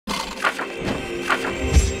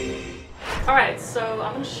Alright, so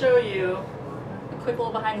I'm gonna show you a quick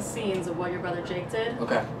little behind the scenes of what your brother Jake did.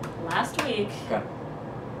 Okay. Last week. Okay.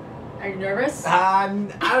 Are you nervous? I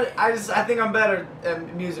think I'm better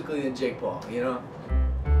musically than Jake Paul, you know?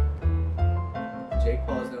 Jake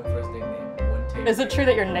Paul is known for his nickname, One Take. Is it true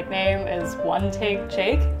that your nickname is One Take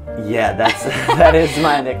Jake? Yeah, that is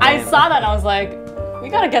my nickname. I saw that and I was like, we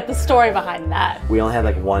gotta get the story behind that. We only had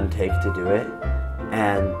like one take to do it,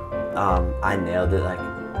 and I nailed it like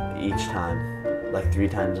each time, like 3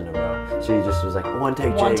 times in a row. So he just was like, one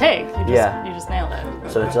take, Jake. One take. You just nailed it.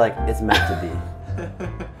 So it's like, it's meant to be.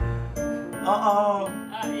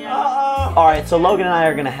 Yeah. All right, so Logan and I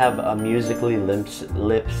are gonna have a musically lip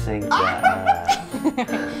sync. All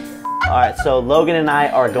right, so Logan and I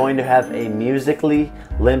are going to have a musically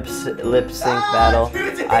lip sync battle.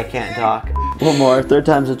 I can't talk. One more. 3rd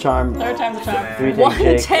time's a charm. 3rd time's a charm. 3 take One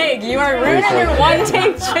Jake. take. You are ruining your One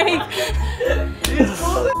Take Jake.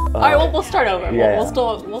 All right, we'll start over. Yeah, we'll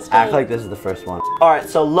still act like this is the first one. All right,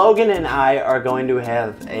 so Logan and I are going to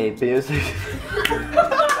have a music.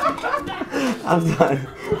 I'm done.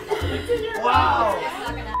 Wow.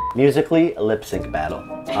 Musically lip sync battle.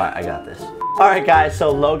 All right, I got this. All right, guys.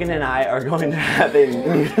 So Logan and I are going to have a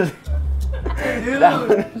music.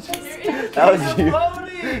 That was you.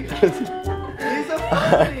 He's a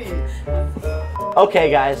phony.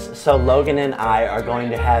 Okay, guys. So Logan and I are going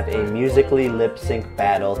to have a musically lip sync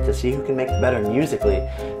battle to see who can make it better musically.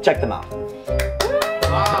 Check them out.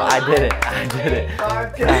 Wow. I did it. I did it.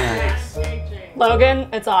 5 takes. Logan,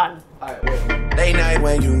 it's on. Alright, wait. Late night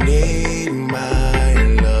when you need my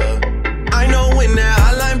love. I know when that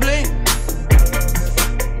hotline blink,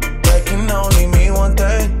 that can only mean one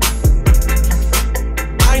thing.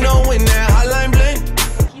 I know when that hotline blink.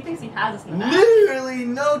 He thinks he has us in the back. Literally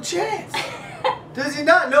no chance. Does he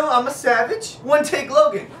not know I'm a savage? One take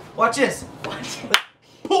Logan. Watch this.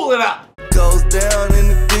 Pull it up. Goes down in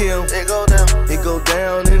the DM. It go down. It go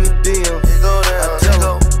down in the DM. It go down. I tell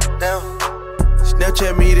go down.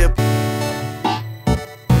 Snapchat me the